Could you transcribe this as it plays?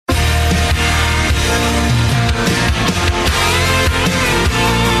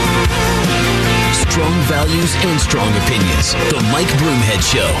views and strong opinions. The Mike Broomhead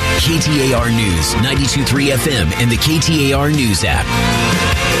Show. KTAR News, 92.3 FM, and the KTAR News app.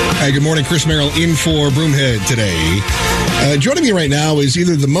 Hi, good morning. Chris Merrill in for Broomhead today. Joining me right now is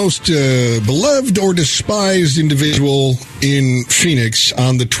either the most beloved or despised individual in Phoenix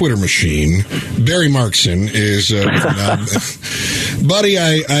on the Twitter machine. Barry Markson is... buddy,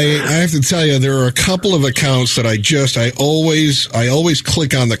 I have to tell you, there are a couple of accounts that I always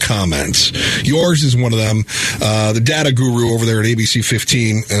click on the comments. Yours is one of them. The data guru over there at ABC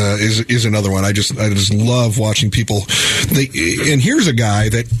 15 is another one. I just love watching people. And here's a guy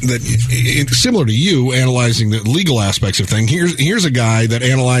that similar to you, analyzing the legal aspects of things. Here's a guy that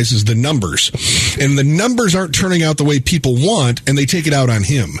analyzes the numbers, and the numbers aren't turning out the way people want, and they take it out on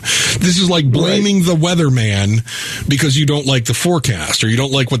him. This is like blaming the weatherman because you don't like the forecast or you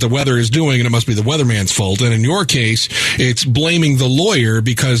don't like what the weather is doing, and it must be the weatherman's fault. And in your case, it's blaming the lawyer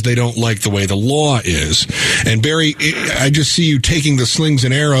because they don't like the way the law is. And Barry, I just see you taking the slings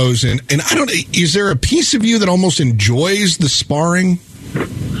and arrows, and I don't. Is there a piece of you that almost enjoys the sparring?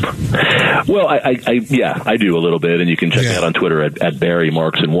 Well, I do a little bit, and you can check me out on Twitter at Barry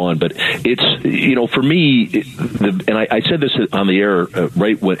Markson1. But it's, for me, and I said this on the air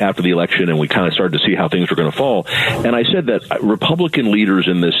right after the election, and we kind of started to see how things were going to fall. And I said that Republican leaders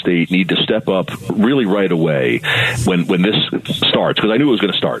in this state need to step up really right away when this starts, because I knew it was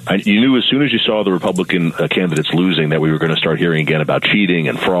going to start. You knew as soon as you saw the Republican candidates losing that we were going to start hearing again about cheating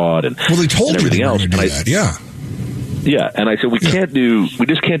and fraud and they told and everything you else. Do that. Yeah. Yeah, and I said we just can't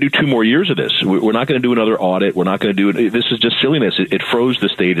do 2 more years of this. We're not going to do another audit. We're not going to do it. This is just silliness. It froze the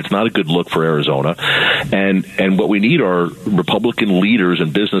state. It's not a good look for Arizona. And what we need are Republican leaders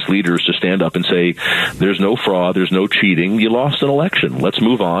and business leaders to stand up and say, there's no fraud, there's no cheating. You lost an election. Let's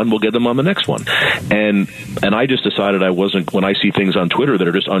move on. We'll get them on the next one. And I just decided I wasn't, when I see things on Twitter that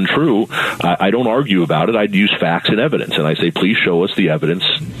are just untrue, I don't argue about it. I'd use facts and evidence. And I say, please show us the evidence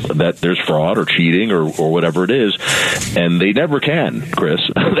that there's fraud or cheating or whatever it is. And they never can, Chris.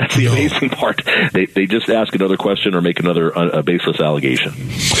 That's the amazing part. They just ask another question or make another baseless allegation.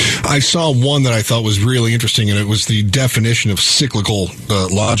 I saw one that I thought was really interesting, and it was the definition of cyclical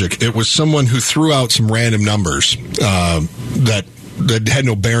logic. It was someone who threw out some random numbers that had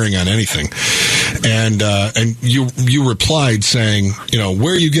no bearing on anything. And you replied saying,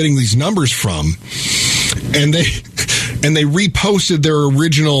 where are you getting these numbers from? And they reposted their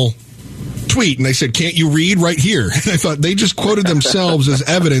original tweet, and they said, can't you read right here? And I thought they just quoted themselves as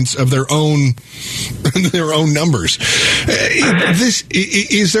evidence of their own numbers.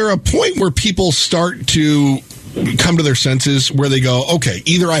 Is there a point where people start to come to their senses where they go, okay,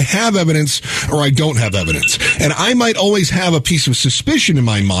 either I have evidence or I don't have evidence? And I might always have a piece of suspicion in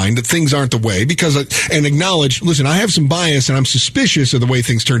my mind that things aren't the way, and acknowledge, listen, I have some bias and I'm suspicious of the way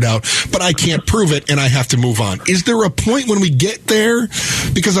things turned out, but I can't prove it and I have to move on. Is there a point when we get there?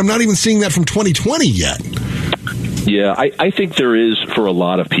 Because I'm not even seeing that from 2020 yet. Yeah, I think there is for a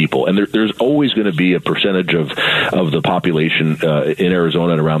lot of people, and there's always going to be a percentage of the population in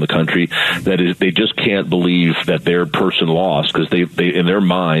Arizona and around the country that is, they just can't believe that their person lost, because they in their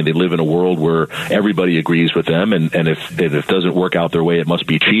mind they live in a world where everybody agrees with them, and if it doesn't work out their way, it must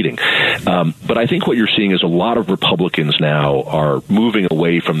be cheating. But I think what you're seeing is a lot of Republicans now are moving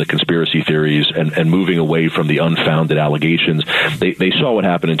away from the conspiracy theories and moving away from the unfounded allegations. They saw what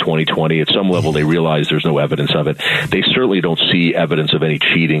happened in 2020. At some level, they realize there's no evidence of it. They certainly don't see evidence of any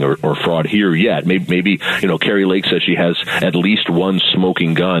cheating or fraud here yet. Maybe Carrie Lake says she has at least one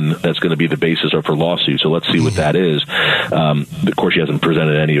smoking gun that's going to be the basis of her lawsuit. So let's see what that is. Of course, she hasn't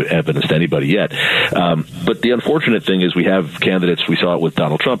presented any evidence to anybody yet. But the unfortunate thing is we have candidates. We saw it with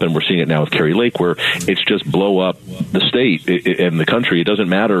Donald Trump, and we're seeing it now with Carrie Lake, where it's just blow up the state and the country. It doesn't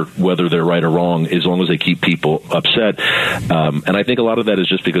matter whether they're right or wrong, as long as they keep people upset. And I think a lot of that is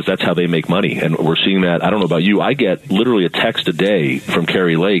just because that's how they make money. And we're seeing that. I don't know about you. I get literally a text a day from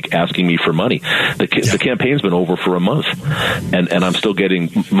Carrie Lake asking me for money. The campaign's been over for a month, and I'm still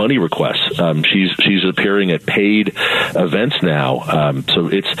getting money requests. She's appearing at paid events now. So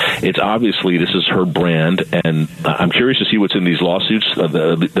it's obviously this is her brand, and I'm curious to see what's in these lawsuits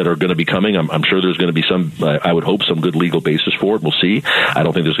that are going to be coming. I'm sure there's going to be some, I would hope, some good legal basis for it. We'll see. I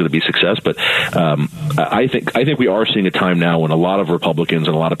don't think there's going to be success, but I think we are seeing a time now when a lot of Republicans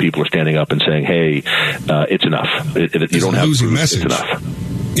and a lot of people are standing up and saying, hey, it's enough. You don't have losing proof. Message. It's enough.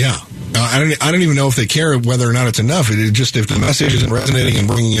 Yeah. I don't even know if they care whether or not it's enough. It just, if the message isn't resonating and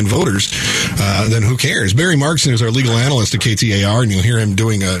bringing in voters, then who cares? Barry Markson is our legal analyst at KTAR, and you'll hear him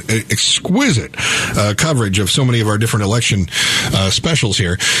doing exquisite coverage of so many of our different election specials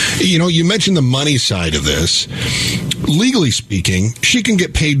here. You mentioned the money side of this. Legally speaking, she can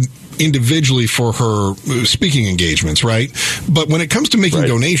get paid individually for her speaking engagements, right? But when it comes to making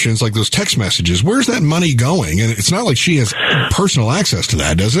donations, like those text messages, where's that money going? And it's not like she has personal access to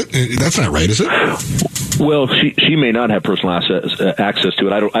that, does it? That's not right, is it? Well, she may not have personal access to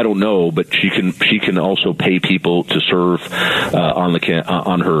it. I don't know, but she can also pay people to serve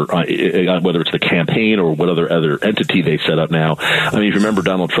on her whether it's the campaign or what other entity they set up now. I mean, if you remember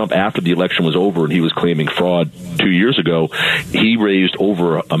Donald Trump, after the election was over and he was claiming fraud 2 years ago, he raised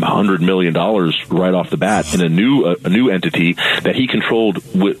over $100 million right off the bat in a new entity that he controlled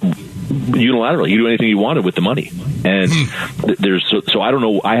unilaterally. He could do anything he wanted with the money. And so I don't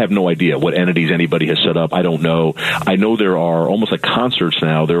know. I have no idea what entities anybody has set up. I don't know. I know there are almost like concerts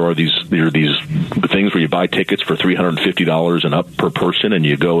now. There are these things where you buy tickets for $350 and up per person, and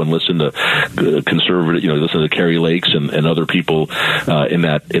you go and listen to conservative, listen to Carrie Lakes and other people in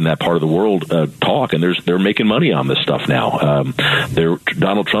that part of the world talk. And they're making money on this stuff now.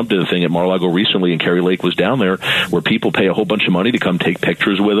 Donald Trump did a thing at Mar-a-Lago recently, and Carrie Lake was down there, where people pay a whole bunch of money to come take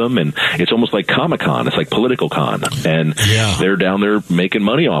pictures with them, and it's almost like Comic-Con. It's like Political Con. And they're down there making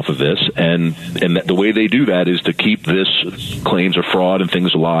money off of this, and the way they do that is to keep this claims of fraud and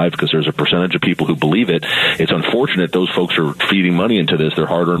things alive, because there's a percentage of people who believe it. It's unfortunate those folks are feeding money into this. Their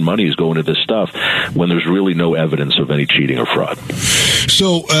hard-earned money is going to this stuff when there's really no evidence of any cheating or fraud.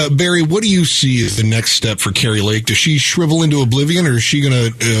 So, Barry, what do you see as the next step for Carrie Lake? Does she shrivel into oblivion, or is she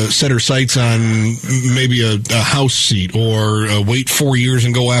going to set her sights on maybe a House seat, or wait 4 years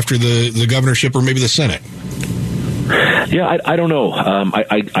and go after the governorship or maybe the Senate? Yeah, I don't know.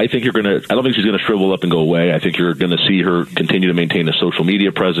 I think I don't think she's going to shrivel up and go away. I think you're going to see her continue to maintain a social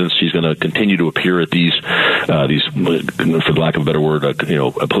media presence. She's going to continue to appear at these, for the lack of a better word,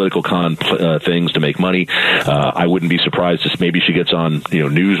 political con things to make money. I wouldn't be surprised if maybe she gets on,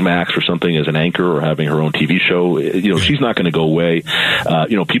 Newsmax or something as an anchor, or having her own TV show. She's not going to go away.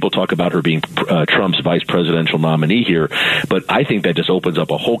 People talk about her being Trump's vice presidential nominee here, but I think that just opens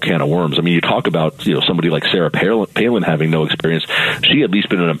up a whole can of worms. I mean, you talk about, somebody like Sarah Palin having no experience. She at least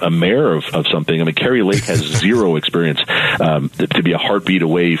been a mayor of something. I mean, Carrie Lake has zero experience to be a heartbeat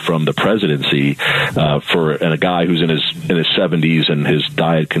away from the presidency and a guy who's in his 70s, and his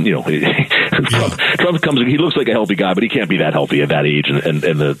diet can, Trump comes, he looks like a healthy guy, but he can't be that healthy at that age and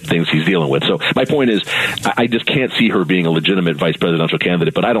the things he's dealing with. So my point is, I just can't see her being a legitimate vice presidential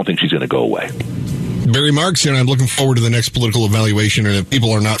candidate, but I don't think she's going to go away. Barry Markson, I'm looking forward to the next political evaluation. And if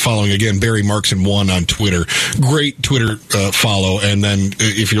people are not following, again, Barry Markson1 on Twitter. Great Twitter follow. And then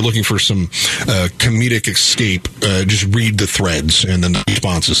if you're looking for some comedic escape, just read the threads and then the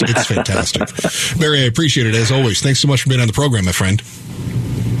responses. It's fantastic. Barry, I appreciate it, as always. Thanks so much for being on the program, my friend.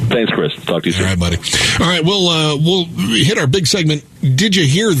 Thanks, Chris. Talk to you soon. All right, buddy. All right, we'll hit our big segment. Did you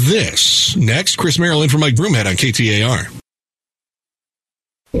hear this? Next, Chris Merrill in for Mike Broomhead on KTAR.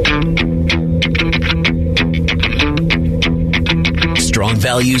 Strong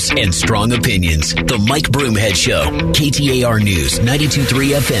values and strong opinions. The Mike Broomhead Show. KTAR News,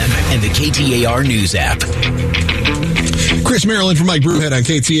 92.3 FM, and the KTAR News app. Chris Merrill in for Mike Broomhead on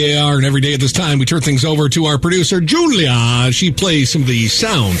KTAR, and every day at this time we turn things over to our producer, Julia. She plays some of the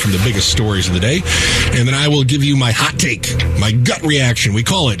sound from the biggest stories of the day, and then I will give you my hot take, my gut reaction. We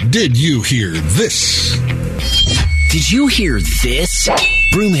call it, Did You Hear This? Did you hear this?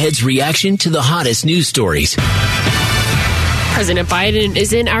 Broomhead's reaction to the hottest news stories. President Biden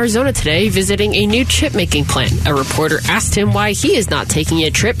is in Arizona today visiting a new chip-making plant. A reporter asked him why he is not taking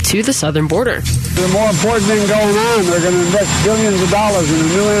a trip to the southern border. There's more important thing going on. They're going to invest billions of dollars in a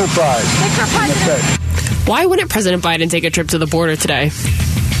new enterprise. Why wouldn't President Biden take a trip to the border today?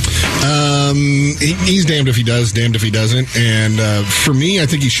 He's damned if he does, damned if he doesn't. And for me, I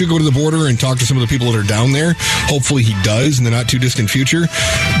think he should go to the border and talk to some of the people that are down there. Hopefully he does in the not too distant future.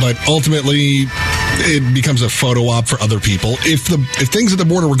 But ultimately, it becomes a photo op for other people. If things at the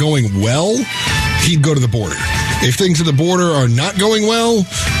border were going well, he'd go to the border. If things at the border are not going well,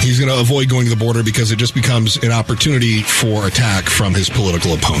 he's going to avoid going to the border, because it just becomes an opportunity for attack from his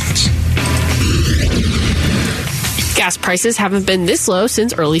political opponents. Gas prices haven't been this low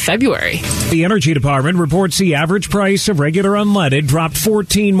since early February. The Energy Department reports the average price of regular unleaded dropped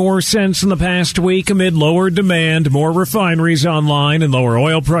 14 more cents in the past week amid lower demand, more refineries online, and lower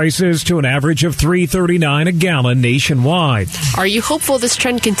oil prices to an average of $3.39 a gallon nationwide. Are you hopeful this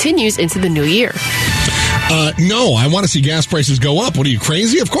trend continues into the new year? No, I want to see gas prices go up. What are you,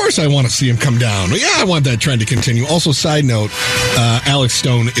 crazy? Of course I want to see them come down. But yeah, I want that trend to continue. Also, side note, Alex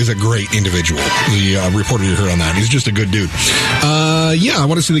Stone is a great individual. The reporter you heard on that. He's just a good dude. Yeah, I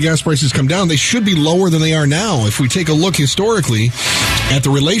want to see the gas prices come down. They should be lower than they are now. If we take a look historically, at the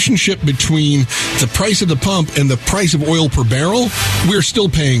relationship between the price of the pump and the price of oil per barrel, we're still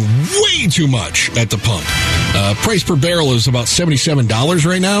paying way too much at the pump. Price per barrel is about $77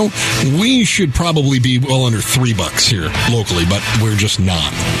 right now. We should probably be well under $3 here locally, but we're just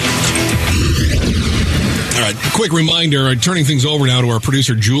not. All right, quick reminder, turning things over now to our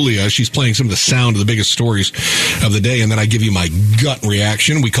producer, Julia. She's playing some of the sound of the biggest stories of the day, and then I give you my gut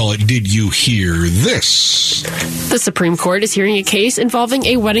reaction. We call it, Did You Hear This? The Supreme Court is hearing a case involving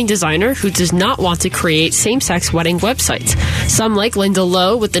a wedding designer who does not want to create same-sex wedding websites. Some, like Linda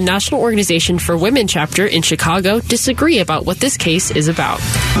Lowe with the National Organization for Women chapter in Chicago, disagree about what this case is about.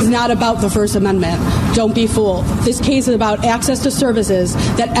 It's not about the First Amendment. Don't be fooled. This case is about access to services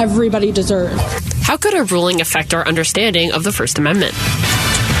that everybody deserves. How could a ruling affect our understanding of the First Amendment?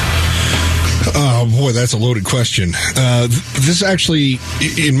 Oh, boy, that's a loaded question. This actually,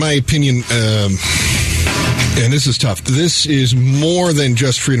 in my opinion, and this is tough. This is more than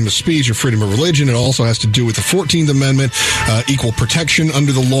just freedom of speech or freedom of religion. It also has to do with the 14th Amendment, equal protection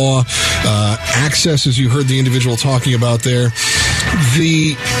under the law, access, as you heard the individual talking about there.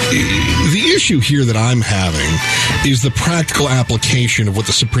 The issue here that I'm having is the practical application of what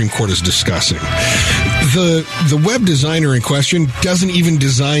the Supreme Court is discussing. The web designer in question doesn't even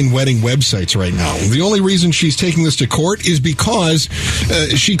design wedding websites right now. The only reason she's taking this to court is because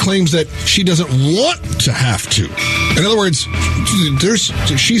she claims that she doesn't want to have to. In other words,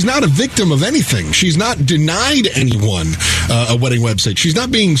 she's not a victim of anything. She's not denied anyone a wedding website. She's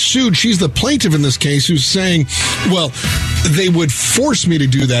not being sued. She's the plaintiff in this case who's saying, well, they would force me to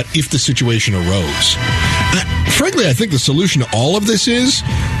do that if the situation arose. Frankly, I think the solution to all of this is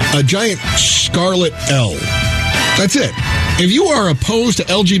a giant scarlet L. That's it. If you are opposed to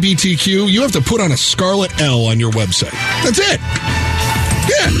LGBTQ, you have to put on a scarlet L on your website. That's it.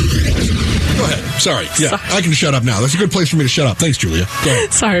 Yeah. Go ahead. Sorry. Yeah, I can shut up now. That's a good place for me to shut up. Thanks, Julia. Go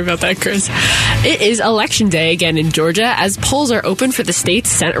ahead. Sorry about that, Chris. It is Election Day again in Georgia as polls are open for the state's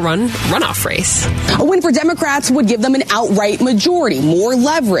Senate runoff race. A win for Democrats would give them an outright majority, more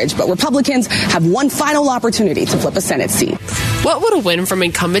leverage, but Republicans have one final opportunity to flip a Senate seat. What would a win from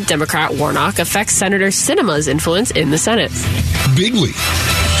incumbent Democrat Warnock affect Senator Sinema's influence in the Senate? Bigly.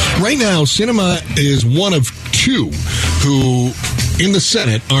 Right now, Sinema is one of two who, in the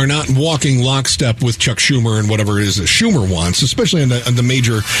Senate, are not walking lockstep with Chuck Schumer and whatever it is that Schumer wants, especially on the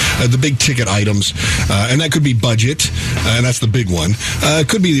major, the big ticket items. And that could be budget, and that's the big one. It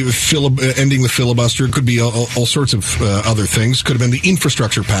could be ending the filibuster. It could be all sorts of other things. Could have been the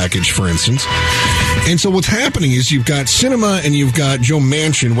infrastructure package, for instance. And so what's happening is you've got Sinema and you've got Joe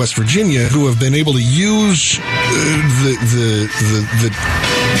Manchin, West Virginia, who have been able to use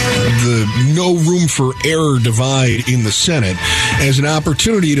the no room for error divide in the Senate as an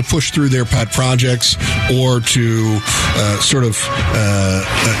opportunity to push through their pet projects or to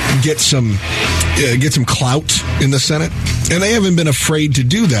get some clout in the Senate. And they haven't been afraid to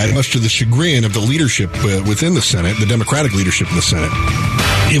do that, much to the chagrin of the leadership within the Senate, the Democratic leadership in the Senate.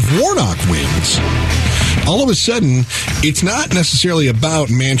 If Warnock wins, all of a sudden, it's not necessarily about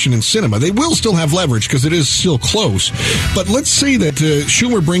Manchin and Sinema. They will still have leverage because it is still close. But let's say that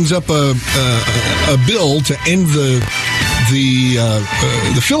Schumer brings up a bill to end the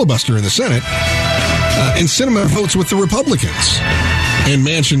filibuster in the Senate, and Sinema votes with the Republicans. And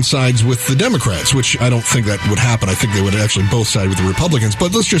Manchin sides with the Democrats, which I don't think that would happen. I think they would actually both side with the Republicans.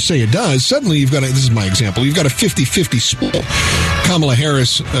 But let's just say it does. Suddenly, this is my example, you've got a 50-50 split. Kamala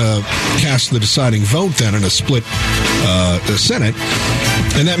Harris casts the deciding vote then in a split Senate.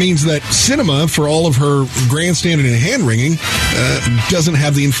 And that means that Sinema, for all of her grandstanding and hand-wringing, doesn't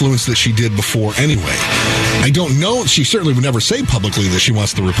have the influence that she did before anyway. I don't know. She certainly would never say publicly that she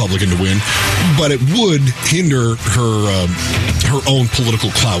wants the Republican to win, but it would hinder her own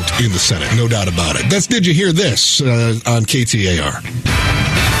political clout in the Senate, no doubt about it. That's Did You Hear This on KTAR.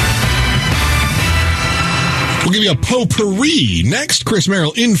 We'll give you a potpourri. Next, Chris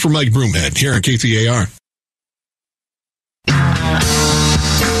Merrill in for Mike Broomhead here on KTAR.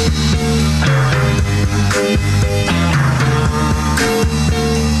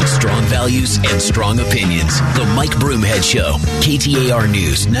 Strong values and strong opinions. The Mike Broomhead Show. KTAR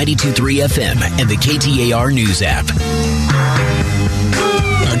News, 92.3 FM, and the KTAR News app.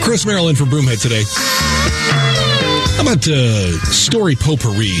 Chris Merrill in for Broomhead today. How about story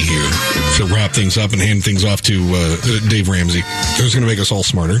potpourri here to wrap things up and hand things off to Dave Ramsey, who's going to make us all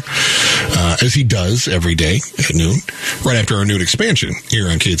smarter, as he does every day at noon, right after our noon expansion here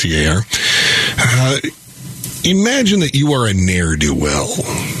on KTAR. Imagine that you are a ne'er-do-well.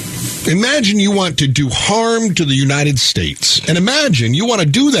 Imagine you want to do harm to the United States. And imagine you want to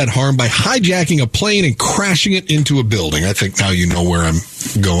do that harm by hijacking a plane and crashing it into a building. I think now you know where I'm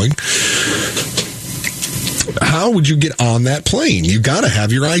going. How would you get on that plane? You got to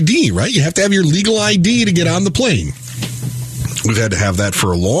have your ID, right? You have to have your legal ID to get on the plane. We've had to have that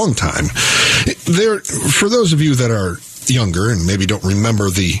for a long time. For those of you that are younger and maybe don't remember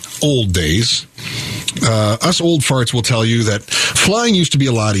the old days, us old farts will tell you that flying used to be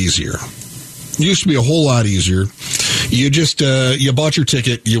a lot easier. It used to be a whole lot easier. You just, you bought your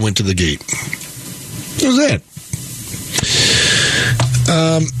ticket, you went to the gate. That was it.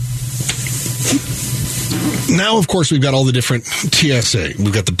 Now, of course, we've got all the different TSA.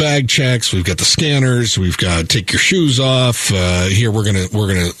 We've got the bag checks. We've got the scanners. We've got take your shoes off. Here, we're gonna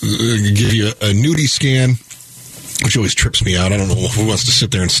give you a nudie scan, which always trips me out. I don't know who wants to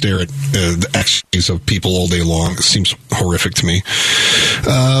sit there and stare at the X-rays of people all day long. It seems horrific to me.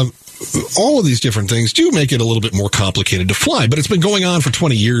 All of these different things do make it a little bit more complicated to fly, but it's been going on for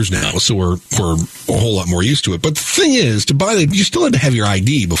 20 years now, so we're a whole lot more used to it. But the thing is, to buy you still had to have your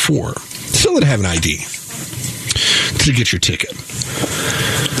ID before. You still had to have an ID to get your ticket.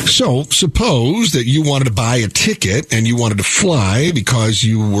 So suppose that you wanted to buy a ticket and you wanted to fly because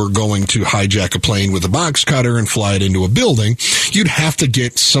you were going to hijack a plane with a box cutter and fly it into a building. You'd have to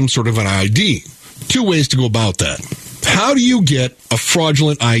get some sort of an ID. Two ways to go about that. How do you get a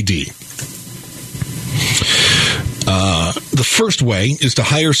fraudulent ID? The first way is to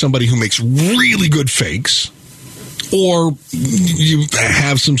hire somebody who makes really good fakes, or you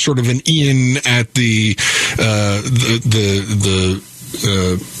have some sort of an in at the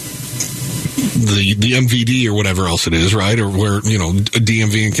MVD or whatever else it is, right? Or where, a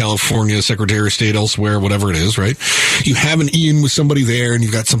DMV in California, Secretary of State elsewhere, whatever it is, right? You have an in with somebody there and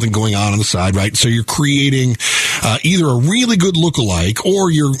you've got something going on the side, right? So you're creating either a really good lookalike or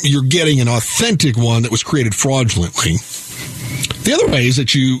you're getting an authentic one that was created fraudulently. The other way is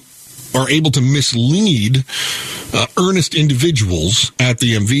that you are able to mislead earnest individuals at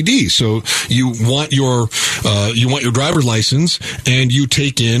the MVD. So you want your driver's license and you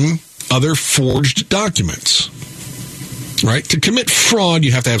take in other forged documents. Right? To commit fraud,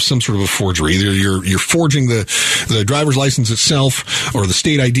 you have to have some sort of a forgery. Either you're forging the driver's license itself or the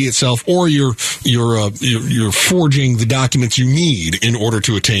state ID itself, or you're forging the documents you need in order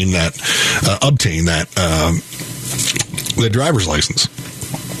to obtain that the driver's license.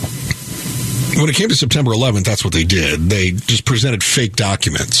 When it came to September 11th, that's what they did. They just presented fake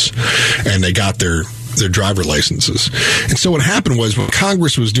documents, and they got their driver licenses. And so what happened was, when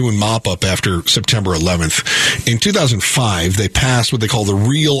Congress was doing mop-up after September 11th, in 2005, they passed what they call the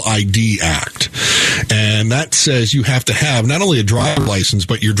Real ID Act. And that says you have to have not only a driver license,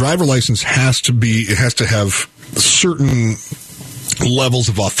 but your driver license has to have certain levels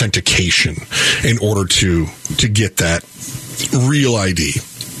of authentication in order to get that real ID.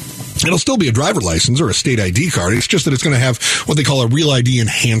 It'll still be a driver license or a state ID card. It's just that it's going to have what they call a real ID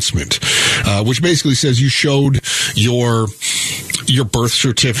enhancement, which basically says you showed your birth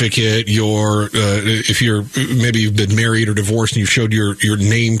certificate, if maybe you've been married or divorced and you showed your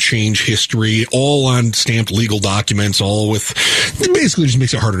name change history, all on stamped legal documents, it basically just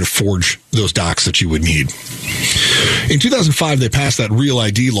makes it harder to forge those docs that you would need. In 2005, they passed that Real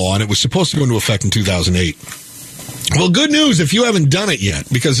ID law, and it was supposed to go into effect in 2008. Well, good news if you haven't done it yet,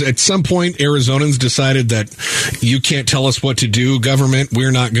 because at some point Arizonans decided that you can't tell us what to do, government.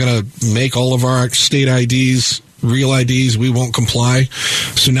 We're not going to make all of our state IDs real IDs. We won't comply.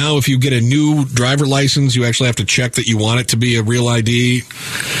 So now if you get a new driver license, you actually have to check that you want it to be a real ID.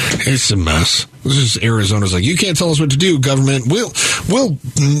 It's a mess. This is Arizona's like, you can't tell us what to do, government. We'll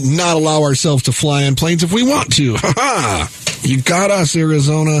not allow ourselves to fly on planes if we want to. Ha ha! You got us,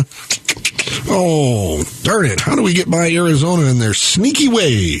 Arizona. Oh, darn it. How do we get by Arizona in their sneaky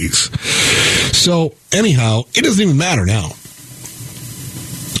ways? So, anyhow, it doesn't even matter now.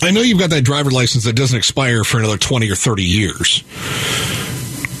 I know you've got that driver license that doesn't expire for another 20 or 30 years.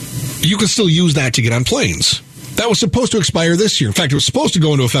 You can still use that to get on planes. That was supposed to expire this year. In fact, it was supposed to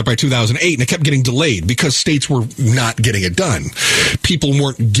go into effect by 2008, and it kept getting delayed because states were not getting it done. People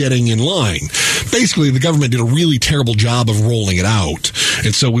weren't getting in line. Basically, the government did a really terrible job of rolling it out,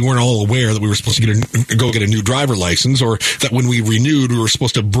 and so we weren't all aware that we were supposed to go get a new driver license, or that when we renewed, we were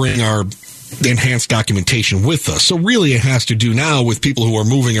supposed to bring our enhanced documentation with us. So really it has to do now with people who are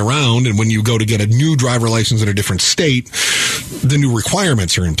moving around, and when you go to get a new driver license in a different state, the new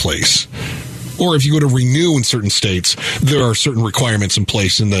requirements are in place. Or if you go to renew in certain states, there are certain requirements in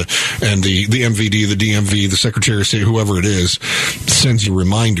place, and the MVD, the DMV, the Secretary of State, whoever it is, sends you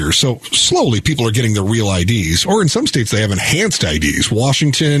reminders. So slowly people are getting their real IDs. Or in some states, they have enhanced IDs.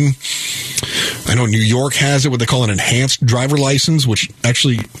 Washington, I know New York has it, what they call an enhanced driver license, which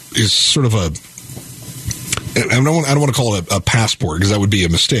actually is sort of I don't want to call it a passport because that would be a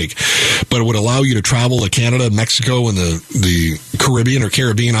mistake, but it would allow you to travel to Canada, Mexico, and the Caribbean or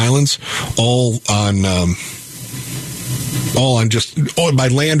Caribbean islands, all by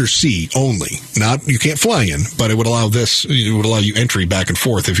land or sea only. Not, you can't fly in, but it would allow you entry back and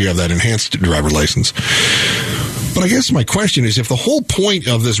forth if you have that enhanced driver license. But I guess my question is, if the whole point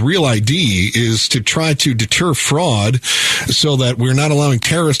of this Real ID is to try to deter fraud so that we're not allowing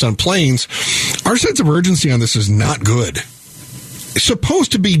terrorists on planes, our sense of urgency on this is not good. It's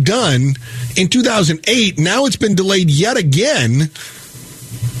supposed to be done in 2008. Now it's been delayed yet again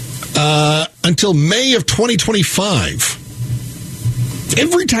until May of 2025.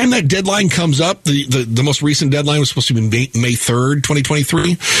 Every time that deadline comes up, the most recent deadline was supposed to be May 3rd,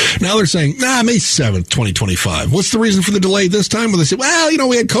 2023. Now they're saying, May 7th, 2025. What's the reason for the delay this time? Well, they said, we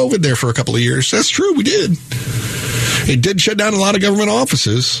had COVID there for a couple of years. That's true, we did. It did shut down a lot of government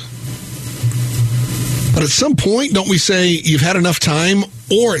offices. But at some point, don't we say, you've had enough time?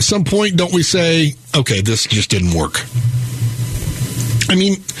 Or at some point, don't we say, okay, this just didn't work? I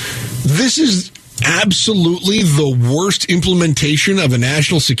mean, this is absolutely the worst implementation of a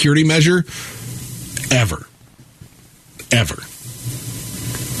national security measure ever.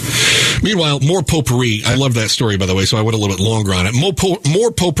 Meanwhile, more potpourri. I love that story, by the way, so I went a little bit longer on it. More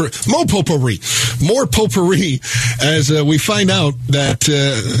potpourri as we find out that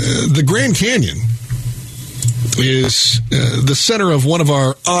the Grand Canyon is the center of one of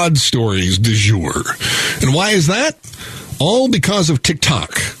our odd stories du jour. And why is that? All because of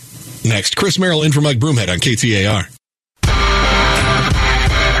TikTok. Next, Chris Merrill in for Mike Broomhead on KTAR.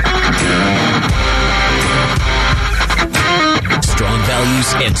 Strong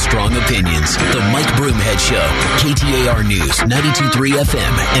values and strong opinions. The Mike Broomhead Show. KTAR News, 92.3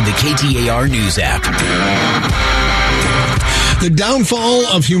 FM, and the KTAR News app. The downfall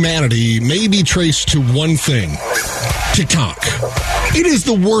of humanity may be traced to one thing: TikTok. It is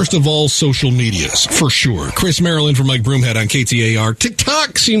the worst of all social medias, for sure. Chris Merrill in for Mike Broomhead on KTAR.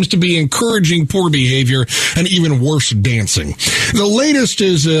 TikTok seems to be encouraging poor behavior and even worse dancing. The latest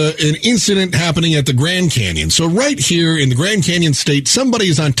is an incident happening at the Grand Canyon. So right here in the Grand Canyon State, somebody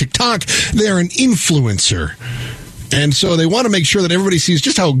is on TikTok. They're an influencer. And so they want to make sure that everybody sees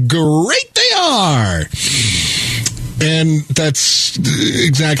just how great they are. And that's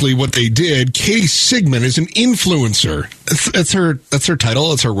exactly what they did. Katie Sigmund is an influencer. That's her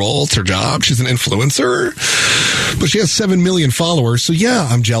title. That's her role. It's her job. She's an influencer. But she has 7 million followers. So yeah,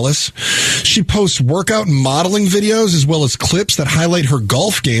 I'm jealous. She posts workout and modeling videos as well as clips that highlight her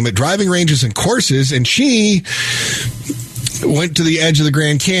golf game at driving ranges and courses. And she went to the edge of the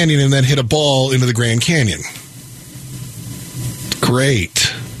Grand Canyon and then hit a ball into the Grand Canyon.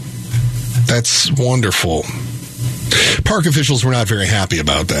 Great. That's wonderful. Park officials were not very happy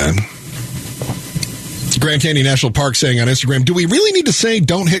about that. Grand Canyon National Park saying on Instagram, do we really need to say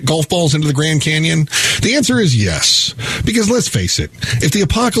don't hit golf balls into the Grand Canyon? The answer is yes. Because let's face it, if the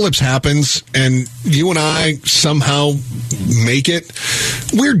apocalypse happens and you and I somehow make it,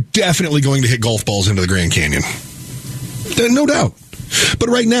 we're definitely going to hit golf balls into the Grand Canyon. No doubt. But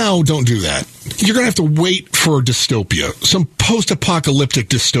right now, don't do that. You're going to have to wait for dystopia, some post-apocalyptic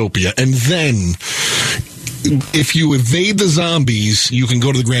dystopia, and then if you evade the zombies, you can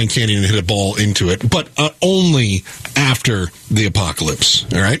go to the Grand Canyon and hit a ball into it, but only after the apocalypse,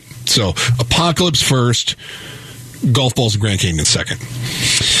 all right? So, apocalypse first, golf balls in Grand Canyon second.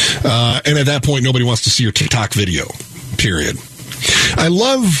 And at that point, nobody wants to see your TikTok video, period. I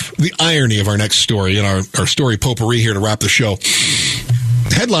love the irony of our next story and our story potpourri here to wrap the show.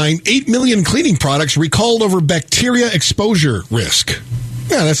 Headline, 8 million cleaning products recalled over bacteria exposure risk.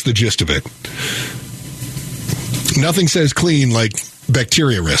 Yeah, that's the gist of it. Nothing says clean like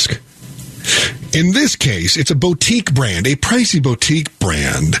bacteria risk. In this case, it's a boutique brand, a pricey boutique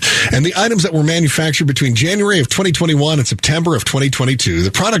brand. And the items that were manufactured between January of 2021 and September of 2022,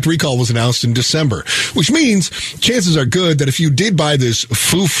 the product recall was announced in December, which means chances are good that if you did buy this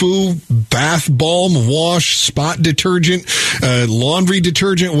foo-foo, bath balm, wash, spot detergent, laundry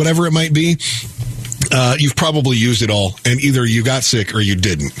detergent, whatever it might be, you've probably used it all, and either you got sick or you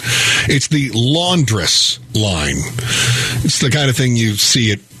didn't. It's the laundress line. It's the kind of thing you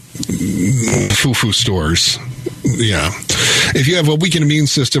see at foo-foo stores. Yeah. If you have a weakened immune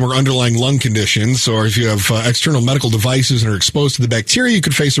system or underlying lung conditions, or if you have external medical devices and are exposed to the bacteria, you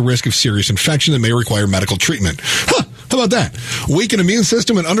could face a risk of serious infection that may require medical treatment. Huh. How about that? Weakened immune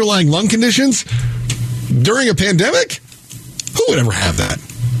system and underlying lung conditions during a pandemic? Who would ever have that?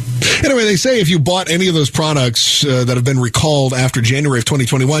 Anyway, they say if you bought any of those products that have been recalled after January of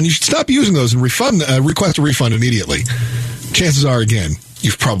 2021, you should stop using those and request a refund immediately. Chances are, again,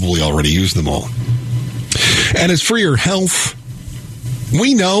 you've probably already used them all. And as for your health,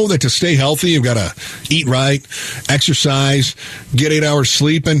 we know that to stay healthy, you've got to eat right, exercise, get 8 hours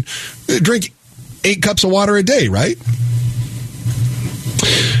sleep, and drink 8 cups of water a day, right?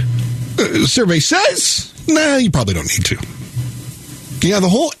 Survey says, nah, you probably don't need to. Yeah, the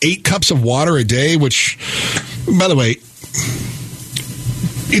whole 8 cups of water a day, which, by the way,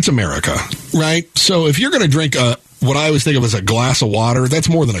 it's America, right? So if you're going to drink what I always think of as a glass of water, that's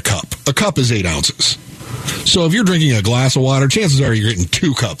more than a cup. A cup is 8 ounces. So if you're drinking a glass of water, chances are you're getting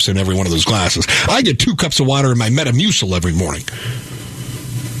 2 cups in every one of those glasses. I get 2 cups of water in my Metamucil every morning.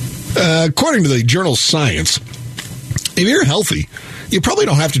 According to the journal Science, if you're healthy, you probably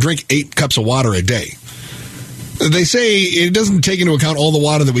don't have to drink 8 cups of water a day. They say it doesn't take into account all the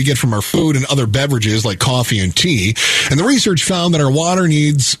water that we get from our food and other beverages like coffee and tea. And the research found that our water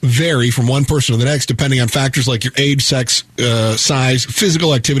needs vary from one person to the next depending on factors like your age, sex, size,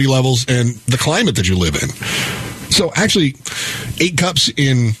 physical activity levels, and the climate that you live in. So actually, 8 cups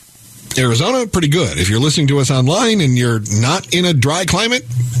in Arizona, pretty good. If you're listening to us online and you're not in a dry climate,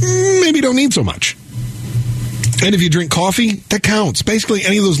 maybe you don't need so much. And if you drink coffee, that counts. Basically,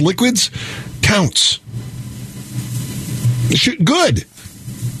 any of those liquids counts. Good.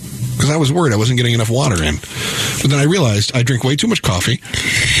 Because I was worried I wasn't getting enough water in. But then I realized I drink way too much coffee.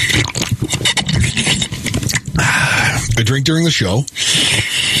 I drink during the show.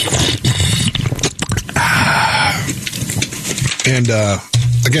 And,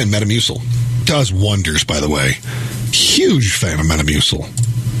 again, Metamucil does wonders, by the way. Huge fan of Metamucil.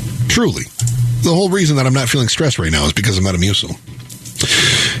 Truly. The whole reason that I'm not feeling stressed right now is because of Metamucil.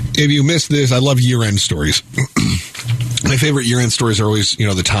 If you missed this, I love year-end stories. My favorite year-end stories are always,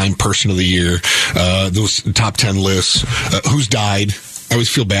 the Time Person of the Year, those top 10 lists, who's died. I always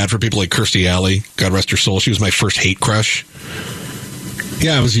feel bad for people like Kirstie Alley. God rest her soul. She was my first hate crush.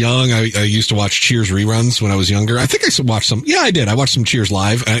 Yeah, I was young. I used to watch Cheers reruns when I was younger. I think I watched some. Yeah, I did. I watched some Cheers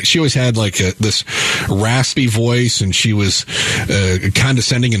live. She always had like this raspy voice, and she was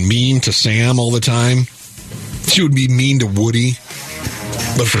condescending and mean to Sam all the time. She would be mean to Woody.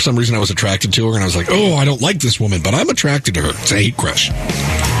 But for some reason I was attracted to her, and I was like, oh, I don't like this woman, but I'm attracted to her. It's a hate crush.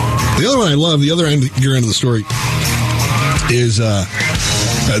 The other one I love, the other end of the story, is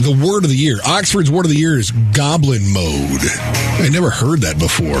the word of the year. Oxford's word of the year is goblin mode. I never heard that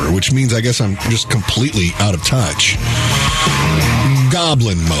before, which means I guess I'm just completely out of touch.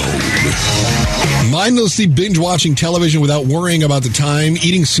 Goblin mode. Mindlessly binge-watching television without worrying about the time,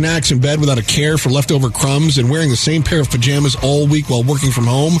 eating snacks in bed without a care for leftover crumbs, and wearing the same pair of pajamas all week while working from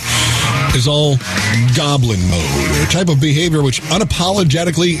home is all goblin mode. A type of behavior which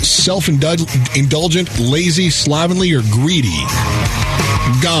unapologetically self-indulgent, lazy, slovenly, or greedy.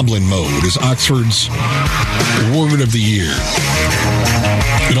 Goblin mode is Oxford's word of the year.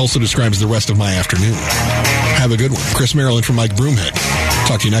 It also describes the rest of my afternoon. Have a good one. Chris Merrill in for Mike Broomhead.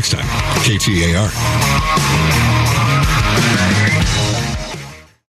 Talk to you next time. KTAR.